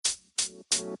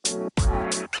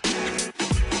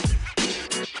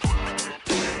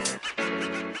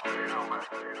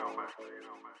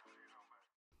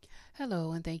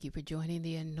Hello, and thank you for joining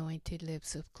the Anointed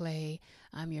Lips of Clay.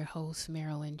 I'm your host,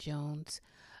 Marilyn Jones.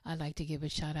 I'd like to give a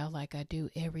shout out, like I do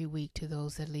every week, to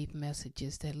those that leave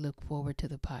messages that look forward to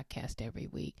the podcast every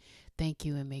week. Thank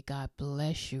you, and may God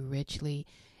bless you richly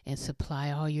and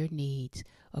supply all your needs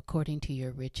according to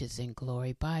your riches and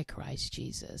glory by Christ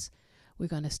Jesus. We're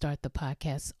going to start the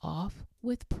podcast off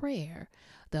with prayer.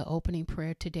 The opening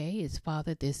prayer today is,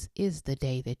 Father, this is the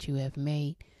day that you have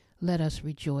made. Let us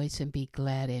rejoice and be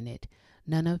glad in it.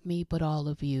 None of me, but all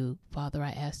of you. Father, I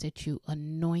ask that you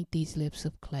anoint these lips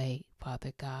of clay,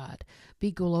 Father God. Be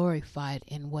glorified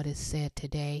in what is said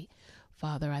today.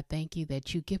 Father, I thank you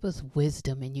that you give us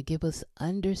wisdom and you give us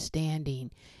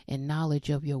understanding and knowledge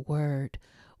of your word.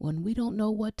 When we don't know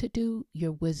what to do,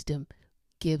 your wisdom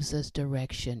gives us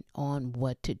direction on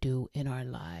what to do in our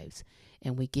lives.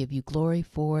 And we give you glory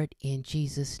for it in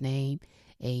Jesus' name.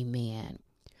 Amen.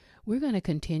 We're going to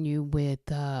continue with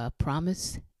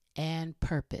promise and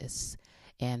purpose,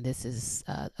 and this is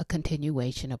a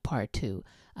continuation of part 2.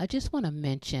 I just want to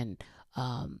mention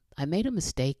I made a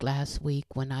mistake last week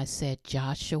when I said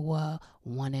Joshua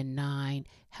 1:9,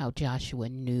 how Joshua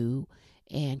knew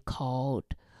and called,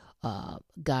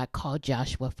 God called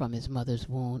Joshua from his mother's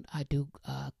womb. I do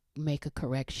make a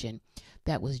correction.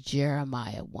 That was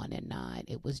Jeremiah 1:9.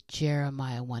 It was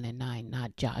Jeremiah 1:9,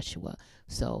 not Joshua.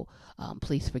 So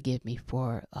please forgive me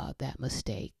for that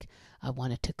mistake. I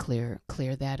wanted to clear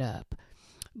that up.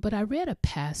 But I read a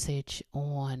passage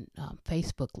on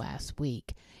Facebook last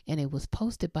week, and it was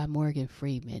posted by Morgan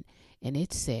Freeman, and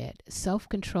it said,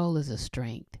 self-control is a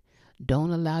strength.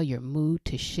 Don't allow your mood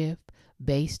to shift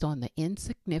based on the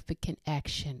insignificant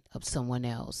action of someone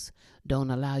else.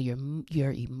 Don't allow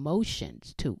your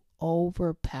emotions to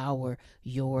overpower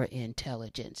your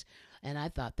intelligence. And I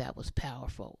thought that was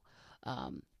powerful.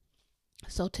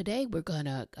 So today we're going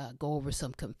to go over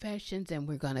some confessions and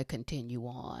we're going to continue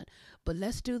on. But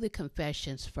let's do the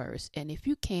confessions first. And if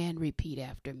you can, repeat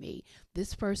after me.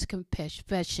 This first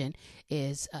confession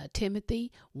is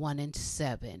Timothy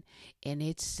 1:7. And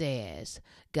it says,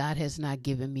 God has not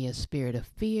given me a spirit of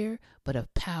fear, but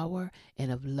of power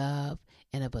and of love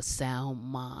and of a sound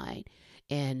mind.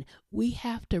 And we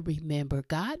have to remember,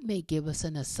 God may give us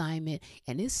an assignment,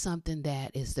 and it's something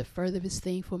that is the furthest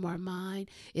thing from our mind.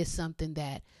 It's something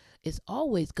that is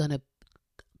always going to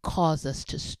cause us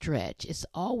to stretch. It's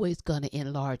always going to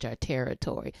enlarge our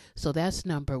territory. So that's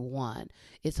number one.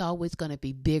 It's always going to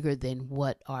be bigger than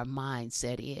what our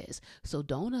mindset is. So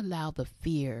don't allow the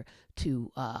fear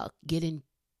to get into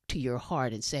your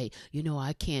heart and say,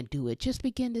 I can't do it. Just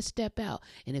begin to step out.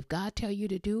 And if God tells you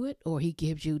to do it, or he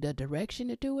gives you the direction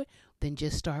to do it, then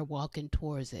just start walking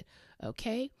towards it.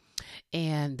 Okay?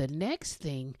 And the next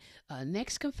thing,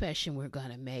 next confession we're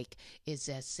going to make is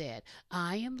that said,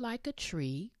 I am like a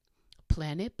tree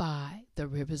planted by the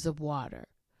rivers of water.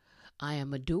 I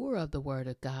am a doer of the word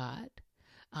of God.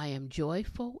 I am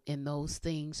joyful in those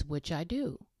things which I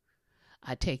do.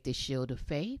 I take the shield of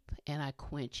faith and I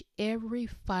quench every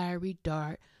fiery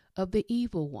dart of the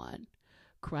evil one.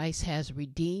 Christ has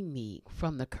redeemed me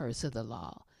from the curse of the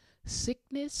law.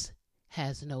 Sickness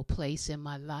has no place in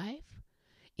my life.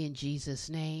 In Jesus'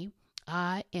 name,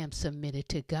 I am submitted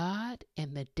to God,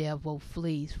 and the devil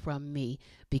flees from me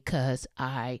because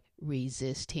I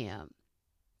resist him.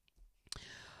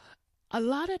 A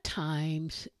lot of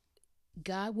times,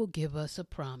 God will give us a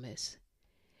promise.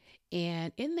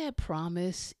 And in that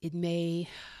promise, we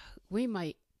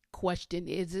might question,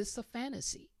 is this a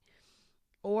fantasy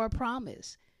or a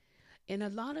promise? And a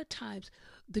lot of times,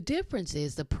 the difference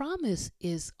is the promise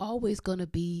is always going to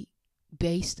be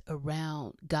based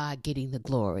around God getting the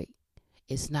glory.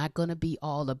 It's not going to be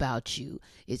all about you.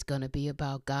 It's going to be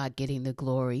about God getting the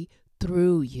glory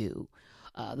through you.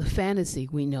 The fantasy,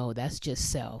 we know, that's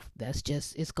just self.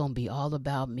 It's going to be all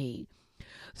about me.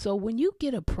 So when you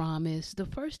get a promise, the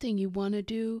first thing you want to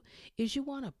do is you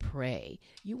want to pray.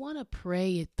 You want to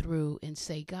pray it through and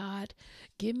say, God,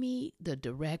 give me the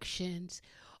directions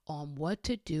on what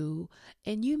to do.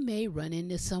 And you may run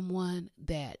into someone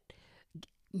that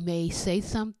may say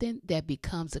something that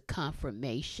becomes a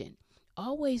confirmation.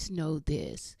 Always know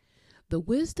this. The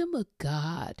wisdom of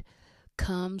God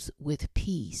comes with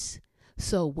peace.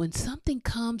 So when something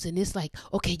comes and it's like,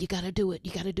 okay, you got to do it.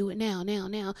 You got to do it now.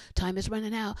 Time is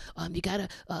running out. You got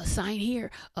to sign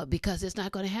here because it's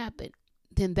not going to happen.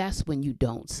 Then that's when you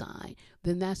don't sign.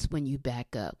 Then that's when you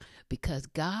back up, because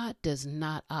God does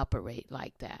not operate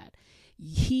like that.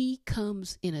 He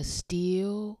comes in a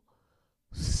still,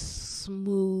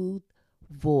 smooth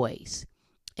voice.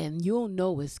 And you'll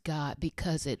know it's God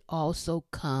because it also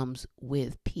comes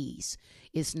with peace.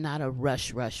 It's not a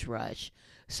rush, rush, rush.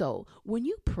 So when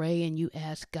you pray and you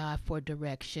ask God for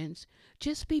directions,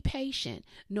 just be patient.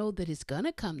 Know that it's going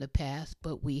to come to pass,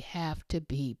 but we have to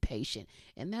be patient.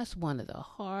 And that's one of the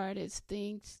hardest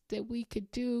things that we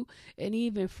could do. And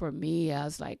even for me, I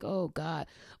was like, oh God.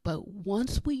 But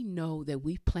once we know that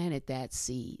we planted that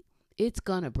seed, it's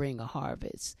going to bring a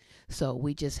harvest. So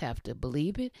we just have to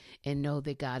believe it and know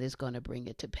that God is going to bring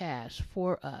it to pass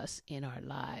for us in our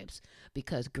lives,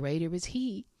 because greater is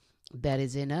He that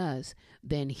is in us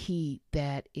than he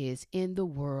that is in the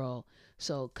world.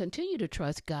 So continue to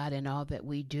trust God in all that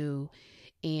we do.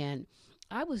 And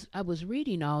I was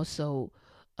reading also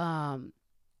um,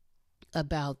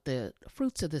 about the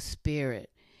fruits of the Spirit.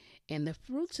 And the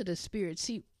fruits of the Spirit,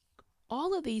 see,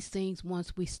 all of these things,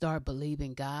 once we start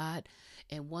believing God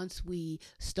and once we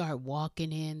start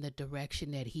walking in the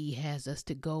direction that He has us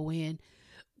to go in,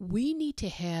 we need to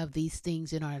have these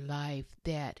things in our life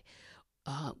that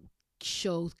uh,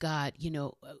 shows God,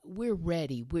 we're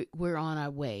ready. We're on our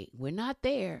way. We're not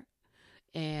there,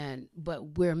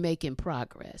 but we're making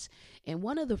progress. And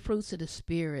one of the fruits of the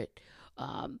Spirit,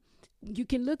 um, you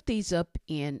can look these up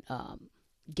in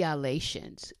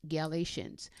Galatians.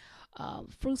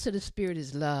 Fruits of the Spirit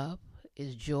is love,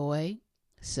 is joy,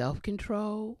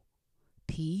 self-control,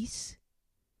 peace,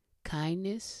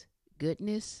 kindness,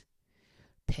 goodness,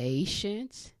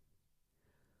 patience,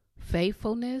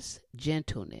 faithfulness,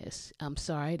 gentleness. I'm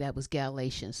sorry, that was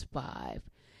Galatians 5.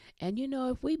 And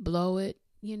if we blow it,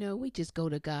 we just go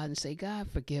to God and say,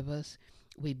 God, forgive us.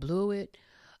 We blew it.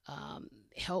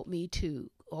 Help me to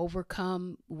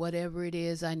overcome whatever it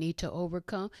is I need to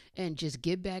overcome, and just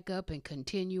get back up and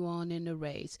continue on in the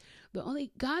race. But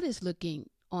only God is looking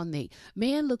on the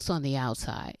man looks on the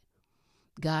outside.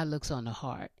 God looks on the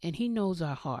heart, and He knows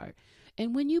our heart.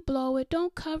 And when you blow it,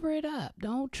 don't cover it up.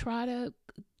 Don't try to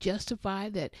justify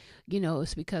that,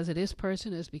 it's because of this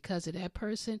person, it's because of that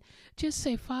person. Just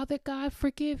say, Father God,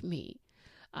 forgive me.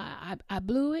 I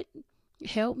blew it.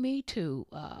 Help me to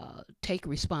take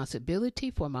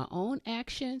responsibility for my own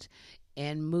actions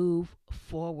and move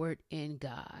forward in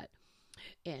God.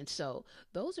 And so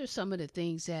those are some of the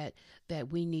things that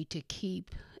we need to keep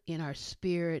in our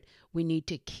spirit. We need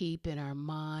to keep in our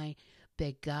mind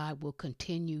that God will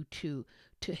continue to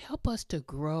help us to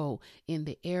grow in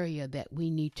the area that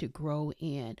we need to grow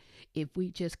in if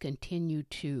we just continue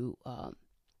to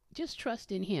just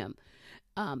trust in Him.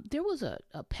 There was a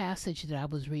passage that I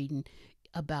was reading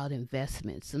about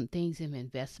investments, some things in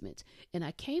investments, and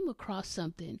I came across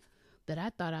something that I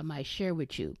thought I might share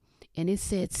with you, and it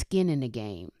said skin in the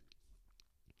game.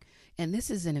 And this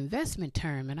is an investment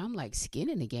term, and I'm like, skin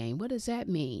in the game? What does that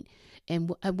mean?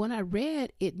 And when I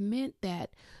read, it meant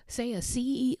that, say, a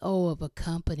CEO of a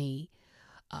company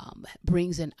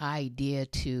brings an idea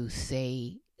to,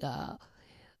 say,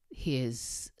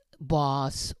 his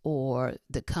boss or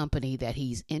the company that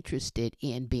he's interested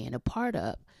in being a part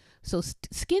of. So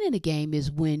skin in the game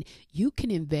is when you can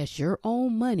invest your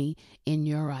own money in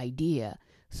your idea.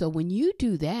 So when you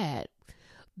do that,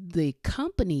 the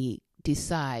company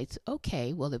decides,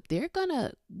 okay, well, if they're going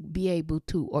to be able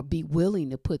to or be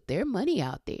willing to put their money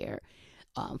out there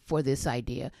for this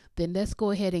idea, then let's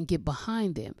go ahead and get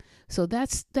behind them. So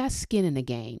that's skin in the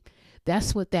game.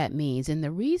 That's what that means. And the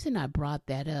reason I brought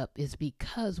that up is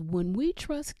because when we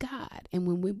trust God and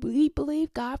when we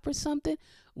believe God for something,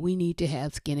 we need to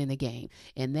have skin in the game.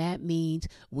 And that means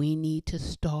we need to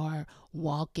start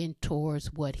walking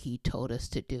towards what He told us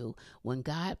to do. When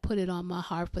God put it on my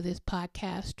heart for this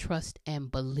podcast, trust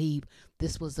and believe,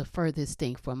 this was the furthest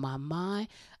thing from my mind.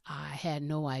 I had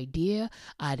no idea.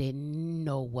 I didn't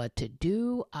know what to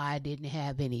do. I didn't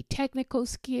have any technical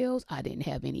skills. I didn't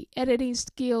have any editing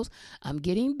skills. I'm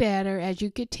getting better, as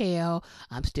you could tell.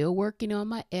 I'm still working on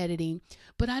my editing,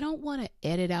 but I don't want to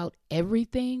edit out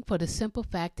everything for the simple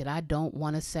fact that I don't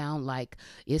want to sound like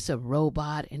it's a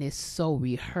robot and it's so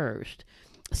rehearsed.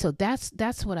 So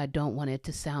that's what I don't want it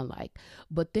to sound like.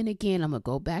 But then again, I'm going to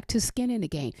go back to skin in the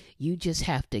game. You just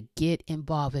have to get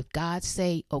involved. If God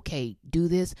say, okay, do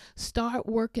this, start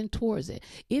working towards it.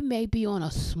 It may be on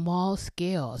a small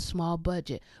scale, a small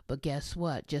budget, but guess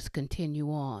what? Just continue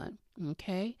on.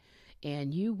 Okay?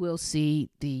 And you will see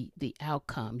the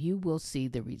outcome. You will see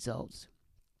the results.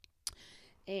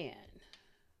 And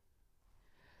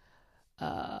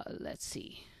let's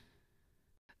see.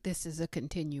 This is a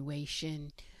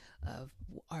continuation of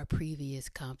our previous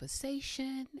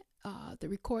conversation. The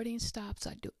recording stops.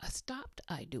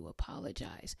 I do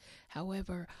apologize.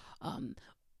 However,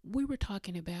 we were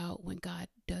talking about when God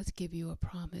does give you a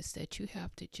promise that you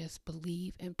have to just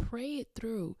believe and pray it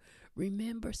through.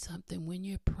 Remember something when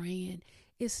you're praying,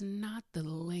 it's not the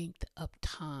length of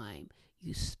time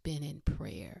you spend in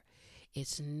prayer.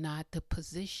 It's not the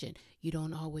position. You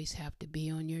don't always have to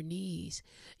be on your knees.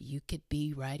 You could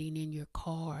be riding in your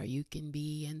car. You can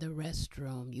be in the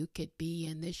restroom. You could be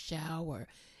in the shower.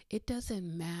 It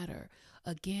doesn't matter.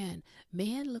 Again,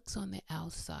 man looks on the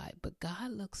outside, but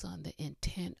God looks on the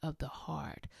intent of the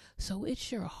heart. So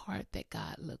it's your heart that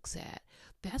God looks at.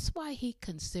 That's why he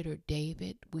considered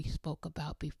David, we spoke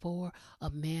about before, a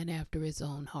man after his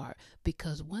own heart.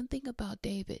 Because one thing about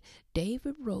David,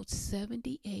 David wrote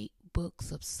 78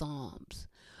 books of Psalms,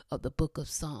 of the book of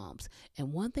Psalms.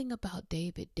 And one thing about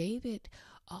David,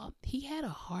 he had a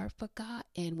heart for God.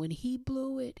 And when he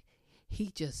blew it, he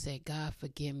just said, God,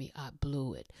 forgive me, I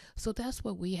blew it. So that's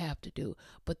what we have to do.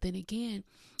 But then again,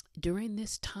 during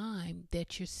this time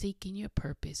that you're seeking your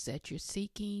purpose, that you're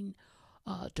seeking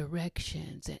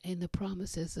directions and the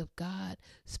promises of God,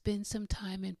 spend some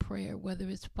time in prayer, whether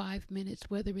it's 5 minutes,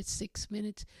 whether it's 6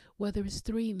 minutes, whether it's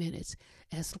 3 minutes,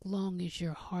 as long as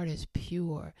your heart is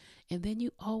pure. And then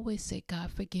you always say,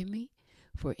 God, forgive me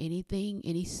for anything,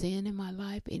 any sin in my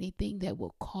life, anything that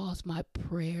will cause my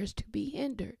prayers to be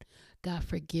hindered. God,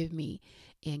 forgive me.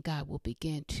 And God will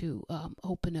begin to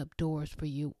open up doors for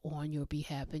you on your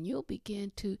behalf. And you'll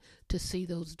begin to see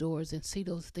those doors and see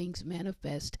those things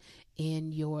manifest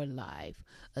in your life.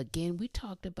 Again, we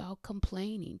talked about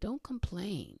complaining. Don't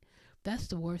complain. That's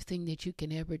the worst thing that you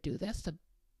can ever do. That's the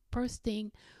first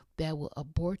thing that will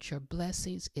abort your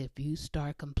blessings if you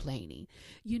start complaining.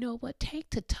 You know what? Take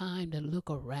the time to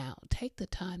look around. Take the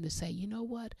time to say, you know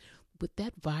what? With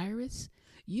that virus,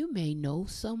 you may know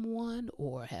someone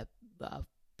or have a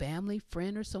family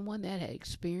friend or someone that had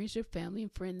experienced, your family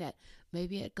and friend that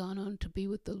maybe had gone on to be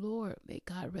with the Lord. May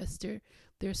God rest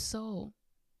their soul.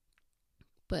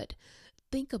 But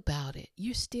think about it.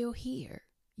 You're still here.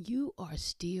 You are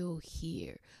still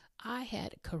here. I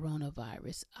had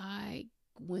coronavirus. I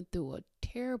went through a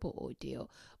terrible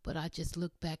ordeal, but I just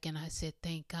looked back and I said,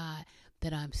 thank God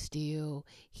that I'm still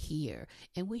here.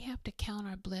 And we have to count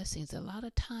our blessings. A lot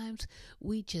of times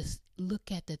we just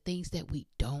look at the things that we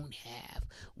don't have.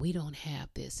 We don't have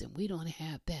this and we don't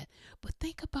have that. But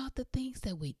think about the things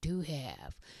that we do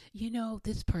have. You know,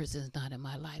 this person's not in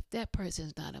my life. That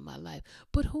person's not in my life.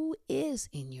 But who is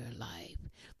in your life?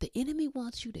 The enemy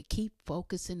wants you to keep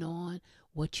focusing on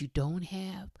what you don't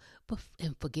have,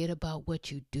 and forget about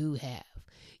what you do have.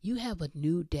 You have a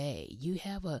new day. You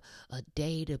have a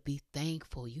day to be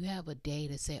thankful. You have a day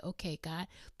to say, okay, God,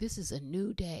 this is a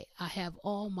new day. I have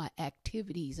all my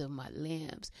activities of my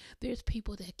limbs. There's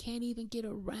people that can't even get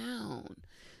around.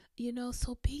 You know,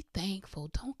 so be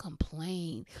thankful. Don't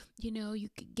complain. You know, you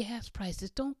get gas prices.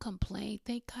 Don't complain.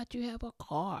 Thank God you have a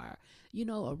car, you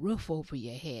know, a roof over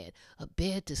your head, a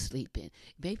bed to sleep in.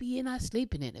 Maybe you're not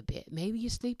sleeping in a bed. Maybe you're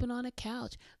sleeping on a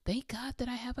couch. Thank God that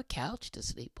I have a couch to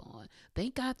sleep on.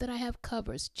 Thank God that I have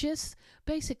covers. Just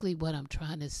basically what I'm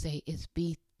trying to say is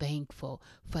be thankful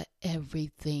for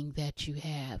everything that you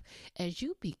have. As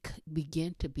you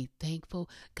begin to be thankful,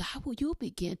 you'll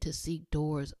begin to see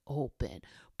doors open.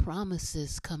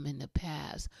 Promises come into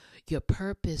pass. Your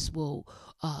purpose will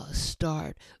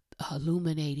start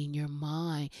illuminating your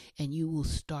mind, and you will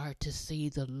start to see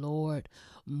the Lord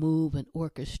move and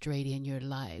orchestrate in your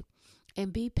life.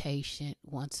 And be patient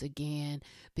once again,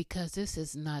 because this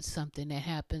is not something that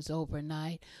happens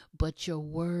overnight, but your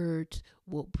words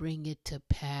will bring it to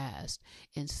pass.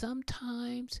 And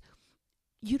sometimes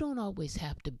you don't always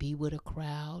have to be with a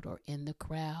crowd or in the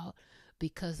crowd,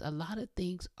 because a lot of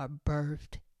things are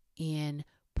birthed in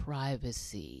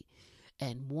privacy.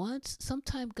 And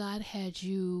sometimes God has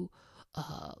you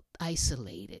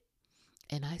isolated.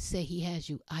 And I say he has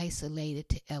you isolated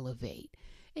to elevate.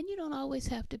 And you don't always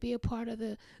have to be a part of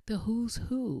the who's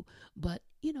who, but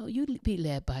you know, you be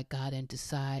led by God and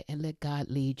decide and let God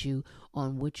lead you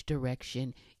on which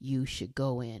direction you should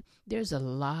go in. There's a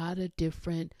lot of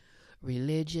different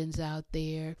religions out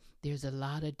there. There's a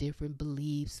lot of different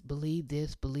beliefs. Believe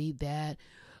this, believe that.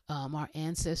 Our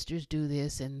ancestors do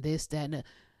this and this, that. And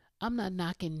I'm not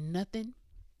knocking nothing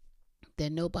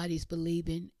that nobody's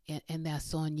believing, and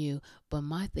that's on you. But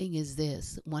my thing is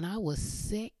this: when I was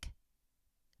sick,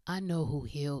 I know who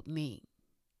healed me.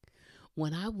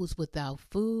 When I was without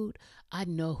food, I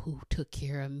know who took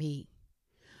care of me.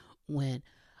 When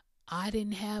I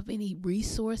didn't have any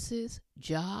resources,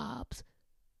 jobs,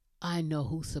 I know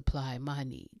who supplied my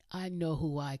need. I know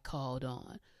who I called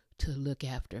on to look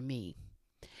after me.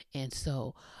 And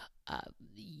so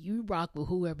you rock with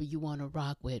whoever you want to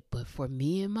rock with. But for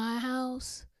me in my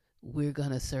house, we're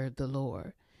going to serve the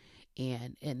Lord.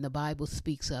 And the Bible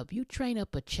speaks of, you train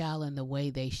up a child in the way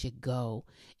they should go,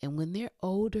 and when they're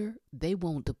older, they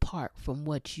won't depart from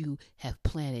what you have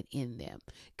planted in them.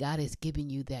 God has given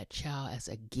you that child as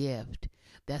a gift.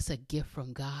 That's a gift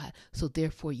from God. So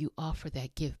therefore you offer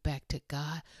that gift back to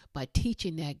God by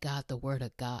teaching that God the word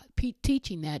of God,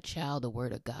 teaching that child the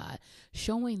word of God,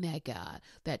 showing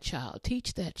that child,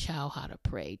 teach that child how to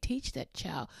pray, teach that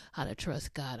child how to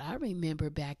trust God. I remember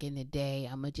back in the day,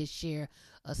 I'm going to just share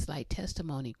a slight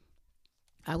testimony.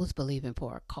 I was believing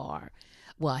for a car.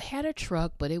 Well, I had a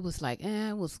truck, but it was like,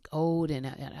 it was old, and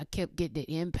I kept getting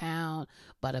it impound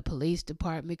by the police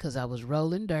department because I was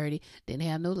rolling dirty, didn't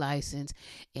have no license,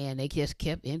 and they just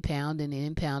kept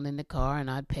impounding the car,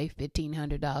 and I'd pay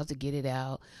 $1,500 to get it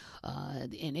out,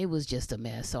 and it was just a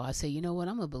mess. So I said, you know what,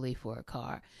 I'm going to believe for a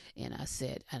car. And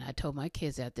I told my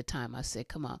kids at the time, I said,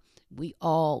 come on, we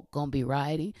all going to be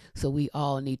riding, so we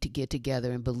all need to get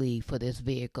together and believe for this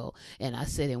vehicle. And I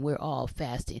said, and we're all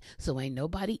fasting, so ain't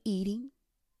nobody eating.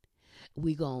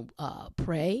 We going to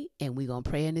pray, and we going to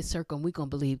pray in this circle, and we going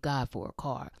to believe God for a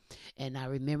car. And I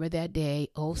remember that day,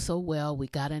 oh so well. We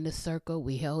got in the circle,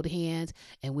 we held hands,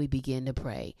 and we began to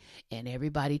pray. And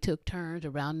everybody took turns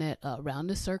around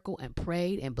the circle and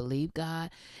prayed and believed God.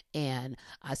 And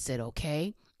I said,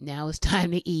 okay, now it's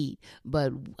time to eat.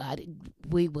 But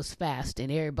we was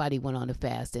fasting. Everybody went on a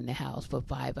fast in the house for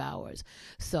 5 hours.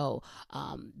 So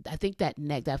I think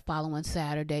that following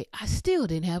Saturday, I still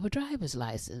didn't have a driver's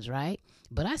license, right?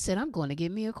 But I said, I'm going to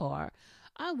get me a car.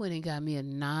 I went and got me a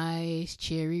nice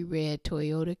cherry red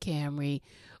Toyota Camry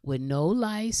with no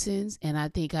license, and I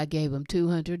think I gave him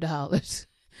 $200.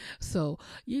 So,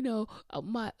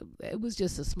 it was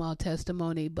just a small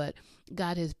testimony, but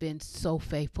God has been so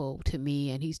faithful to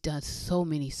me, and he's done so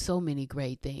many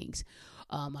great things.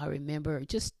 I remember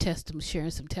just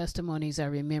sharing some testimonies. I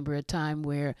remember a time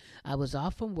where I was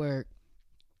off from work.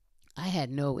 I had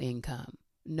no income.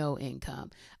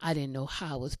 I didn't know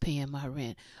how I was paying my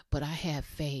rent, but I had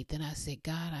faith, and I said,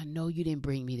 God, I know you didn't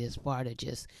bring me this far to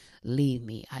just leave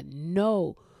me. I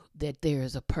know that there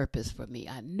is a purpose for me.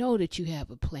 I know that you have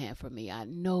a plan for me. I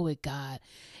know it, God.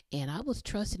 And I was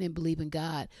trusting and believing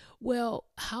God. Well,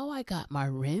 how I got my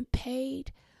rent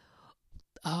paid,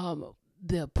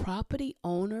 the property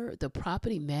owner, the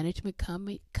property management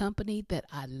company that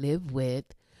I live with,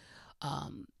 I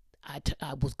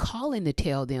was calling to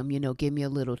tell them, give me a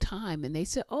little time. And they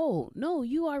said, oh, no,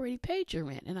 you already paid your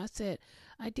rent. And I said,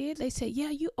 I did. They said, yeah,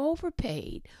 you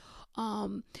overpaid.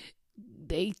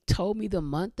 They told me the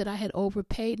month that I had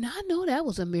overpaid. Now, I know that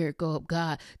was a miracle of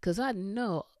God, because I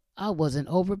know I wasn't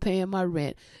overpaying my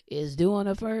rent. It's due on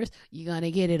the 1st. You're going to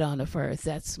get it on the 1st.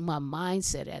 That's my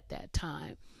mindset at that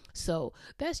time. So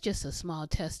that's just a small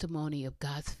testimony of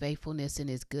God's faithfulness and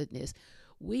his goodness.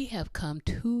 We have come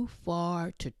too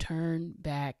far to turn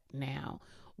back now.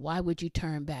 Why would you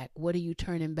turn back? What are you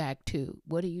turning back to?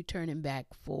 What are you turning back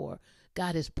for?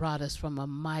 God has brought us from a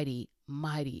mighty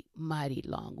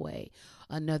long way.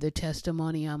 Another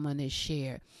testimony I'm going to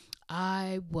share.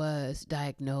 I was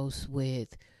diagnosed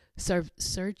with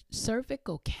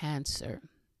cervical cancer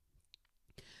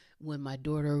when I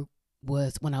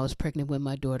was pregnant with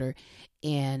my daughter,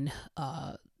 and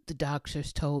the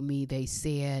doctors told me, they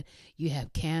said, you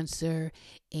have cancer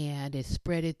and it's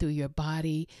spread through your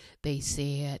body. They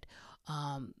said,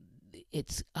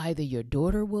 it's either your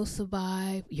daughter will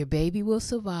survive, your baby will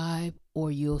survive, or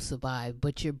you'll survive,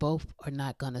 but you both are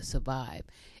not going to survive.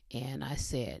 And I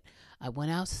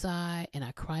went outside and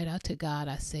I cried out to God.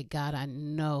 I said, God, I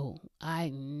know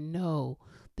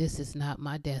this is not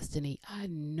my destiny. I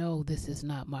know this is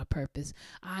not my purpose.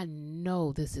 I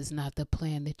know this is not the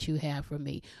plan that you have for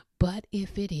me. But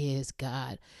if it is,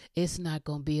 God, it's not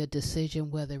going to be a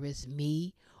decision whether it's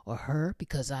me or her,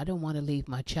 because I don't want to leave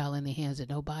my child in the hands of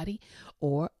nobody,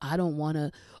 or I don't want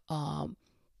to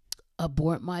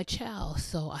abort my child.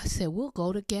 So I said, we'll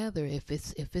go together. If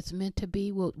it's meant to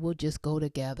be, we'll just go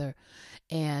together.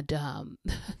 And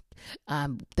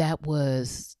that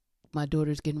was, my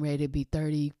daughter's getting ready to be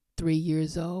 33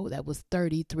 years old. That was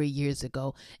 33 years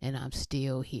ago, and I'm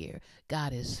still here.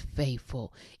 God is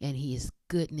faithful, and his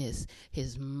goodness,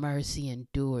 his mercy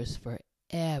endures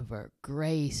forever.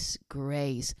 Grace,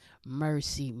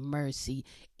 mercy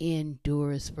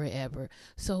endures forever.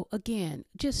 So again,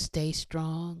 just stay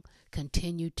strong,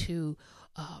 continue to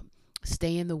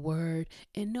stay in the word,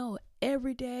 and know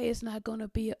Every day it's not going to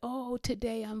be, oh,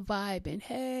 today I'm vibing.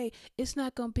 Hey, it's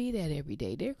not going to be that every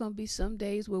day. There are going to be some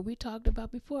days where we talked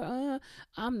about before,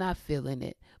 I'm not feeling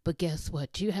it. But guess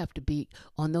what? You have to be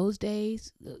on those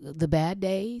days, the bad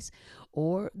days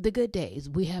or the good days.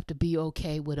 We have to be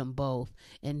okay with them both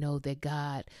and know that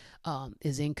God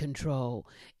is in control.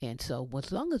 And so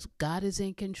as long as God is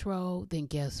in control, then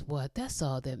guess what? That's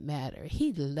all that matters.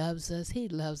 He loves us. He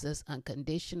loves us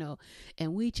unconditional.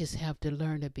 And we just have to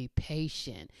learn to be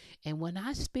patient. And when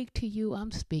I speak to you,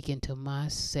 I'm speaking to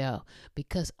myself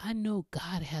because I know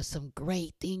God has some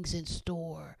great things in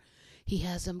store. He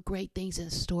has some great things in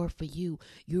store for you.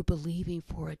 You're believing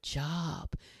for a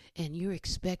job and you're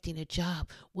expecting a job.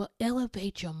 Well,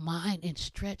 elevate your mind and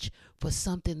stretch for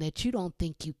something that you don't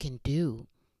think you can do.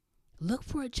 Look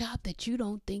for a job that you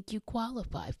don't think you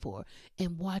qualify for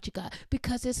and watch God,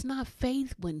 because it's not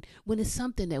faith when it's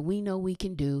something that we know we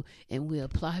can do and we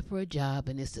apply for a job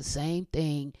and it's the same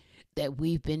thing that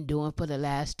we've been doing for the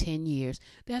last 10 years.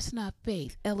 That's not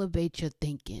faith. Elevate your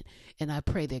thinking. And I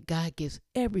pray that God gives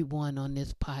everyone on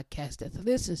this podcast that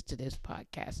listens to this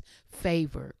podcast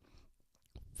favor,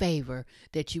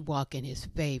 that you walk in his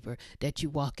favor, that you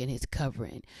walk in his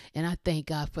covering. And I thank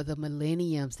God for the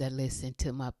millenniums that listen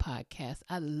to my podcast.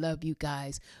 I love you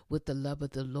guys with the love of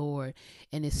the Lord.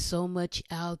 And it's so much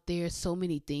out there, so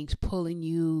many things pulling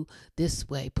you this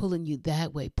way, pulling you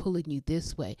that way, pulling you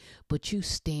this way. But you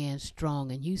stand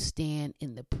strong and you stand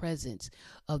in the presence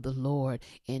of the Lord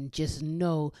and just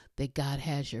know that God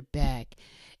has your back.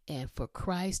 And for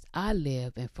Christ I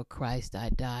live, and for Christ I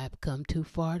die. I've come too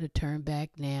far to turn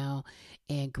back now.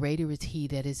 And greater is he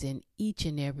that is in each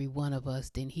and every one of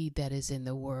us than he that is in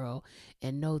the world.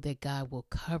 And know that God will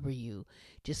cover you.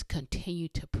 Just continue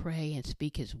to pray and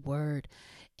speak his word.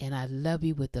 And I love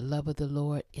you with the love of the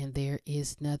Lord. And there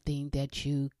is nothing that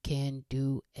you can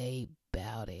do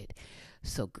about it.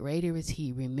 So greater is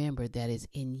he, remember, that is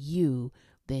in you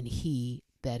than he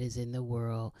that is in the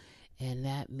world. And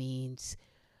that means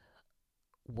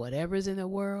whatever's in the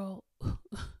world,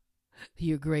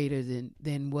 you're greater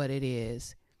than what it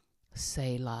is.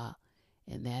 Selah.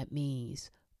 And that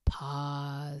means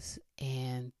pause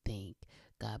and think.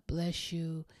 God bless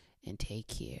you and take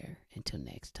care. Until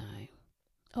next time.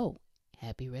 Oh,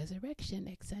 happy resurrection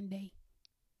next Sunday.